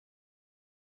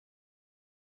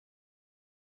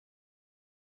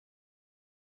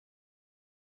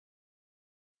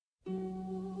You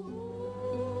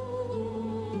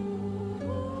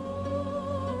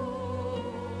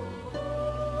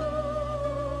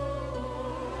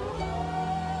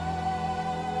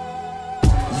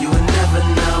will never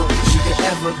know what you could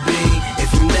ever be.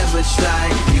 If you never try,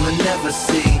 you will never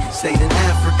see. Stayed in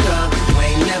Africa, we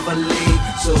ain't never leave.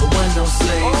 So it wasn't no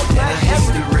slaves in our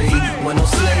history. Wasn't no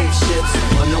slave ships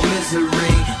or no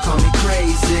misery. Call me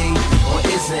crazy, or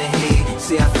isn't he?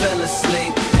 See, I fell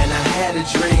asleep and I had a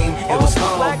dream. It was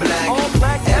all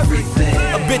black, everything.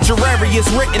 Obituary is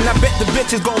written, I bet the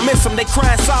bitches gon' miss him. They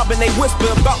crying, sobbing, they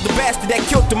whisper about the bastard that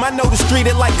killed him. I know the street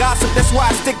is like gossip, that's why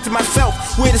I stick to myself.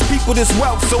 Where there's people, there's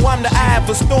wealth, so I'm the eye of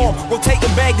a storm.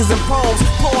 Rotating baggers and poems,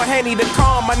 pouring Henny to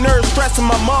calm my nerves, stressing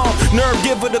my mom. Nerve,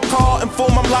 give her the call,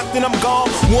 inform I'm locked and I'm gone.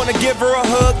 Wanna give her a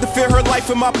hug to feel her life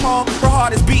in my palm. Her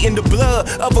heart is beating the blood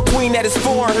of a queen that is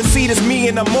foreign. Her seat is me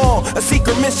and I'm on a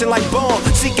secret mission like Bond.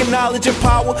 Seeking knowledge and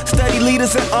power, study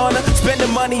leaders and honor.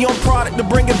 Spending money on product to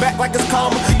bring it back like it's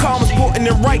karma. Karma's putting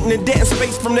it right in the dead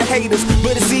space from the haters.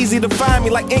 But it's easy to find me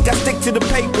like ink, I stick to the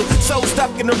paper. So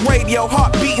stuck in the radio,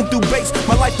 heart beating through bass.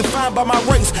 My life defined by my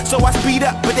race, so I speed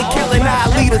up, but they killing our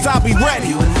leaders, I'll be ready.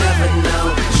 You will never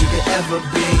know what you could ever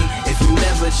be. If you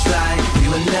never try, you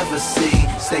will never see.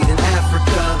 Stayed in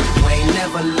Africa, we ain't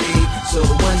never leave. So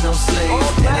it wasn't no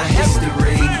slaves in our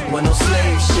history. Wasn't no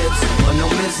slave ships or no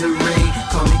misery.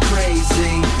 Call me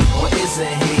crazy, or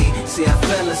isn't he? See, I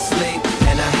fell asleep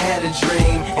and I had a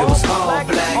dream. It was all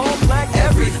black,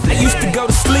 everything. I used to go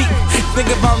to sleep, think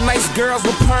about nice girls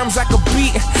with perms I could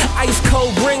beat. Ice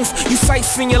cold rings, you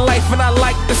sightsee in your life and I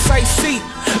like the sightsee.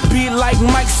 Be like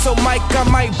Mike, so Mike I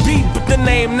might be, but the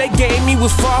name they gave me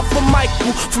was far from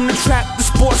Michael. From the trap to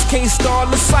sports, can't start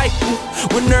the cycle.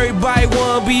 When everybody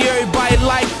wanna be everybody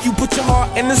like you, put your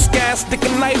heart in the sky, stick a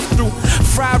knife through.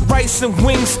 Fried rice and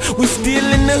wings, we still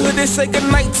in the hood, they say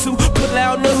goodnight to. Pull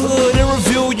out the hood and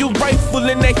reveal your rifle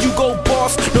and that you go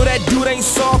boss. No, that dude ain't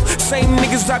soft, same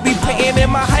niggas I be paying in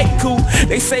my haiku.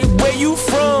 They say where you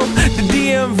from, the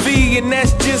DMV, and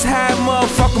that's just how I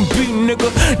motherfucking be,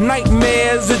 nigga.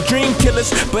 Nightmares are dream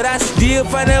killers, but I still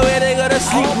find out where they go to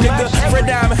sleep, nigga. Red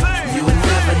Diamond. You will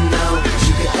never know what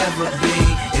you could ever be.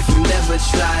 If you never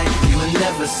try, you will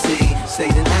never see.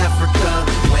 Stayed in Africa,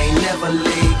 we ain't never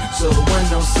leave. So it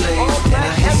wasn't no slaves in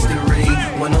our history.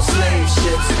 Wasn't no slave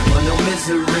ships or no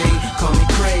misery. Call me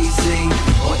crazy,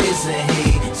 or isn't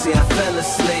he? See, I fell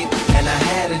asleep and I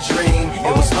had a dream.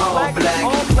 It was all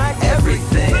black,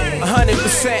 everything.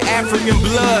 100% African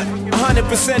blood,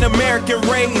 100% American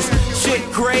raised. Shit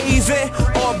crazy,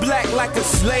 all black like a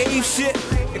slave shit.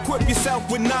 Equip yourself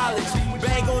with knowledge,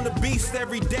 bang on the beast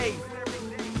every day.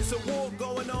 There's a war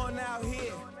going on out here.